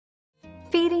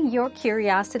feeding your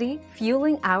curiosity,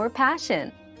 fueling our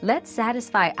passion. Let's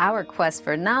satisfy our quest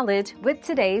for knowledge with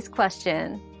today's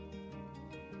question.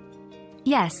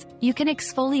 Yes, you can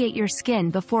exfoliate your skin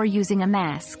before using a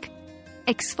mask.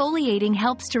 Exfoliating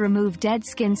helps to remove dead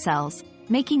skin cells,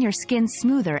 making your skin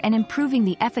smoother and improving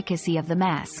the efficacy of the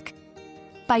mask.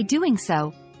 By doing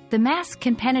so, the mask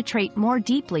can penetrate more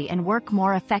deeply and work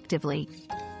more effectively.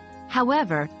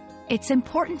 However, it's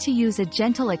important to use a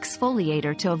gentle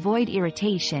exfoliator to avoid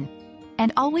irritation,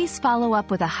 and always follow up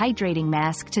with a hydrating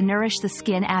mask to nourish the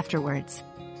skin afterwards.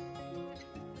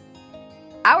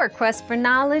 Our quest for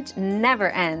knowledge never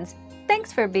ends.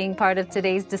 Thanks for being part of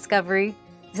today's discovery.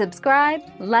 Subscribe,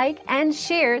 like, and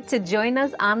share to join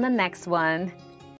us on the next one.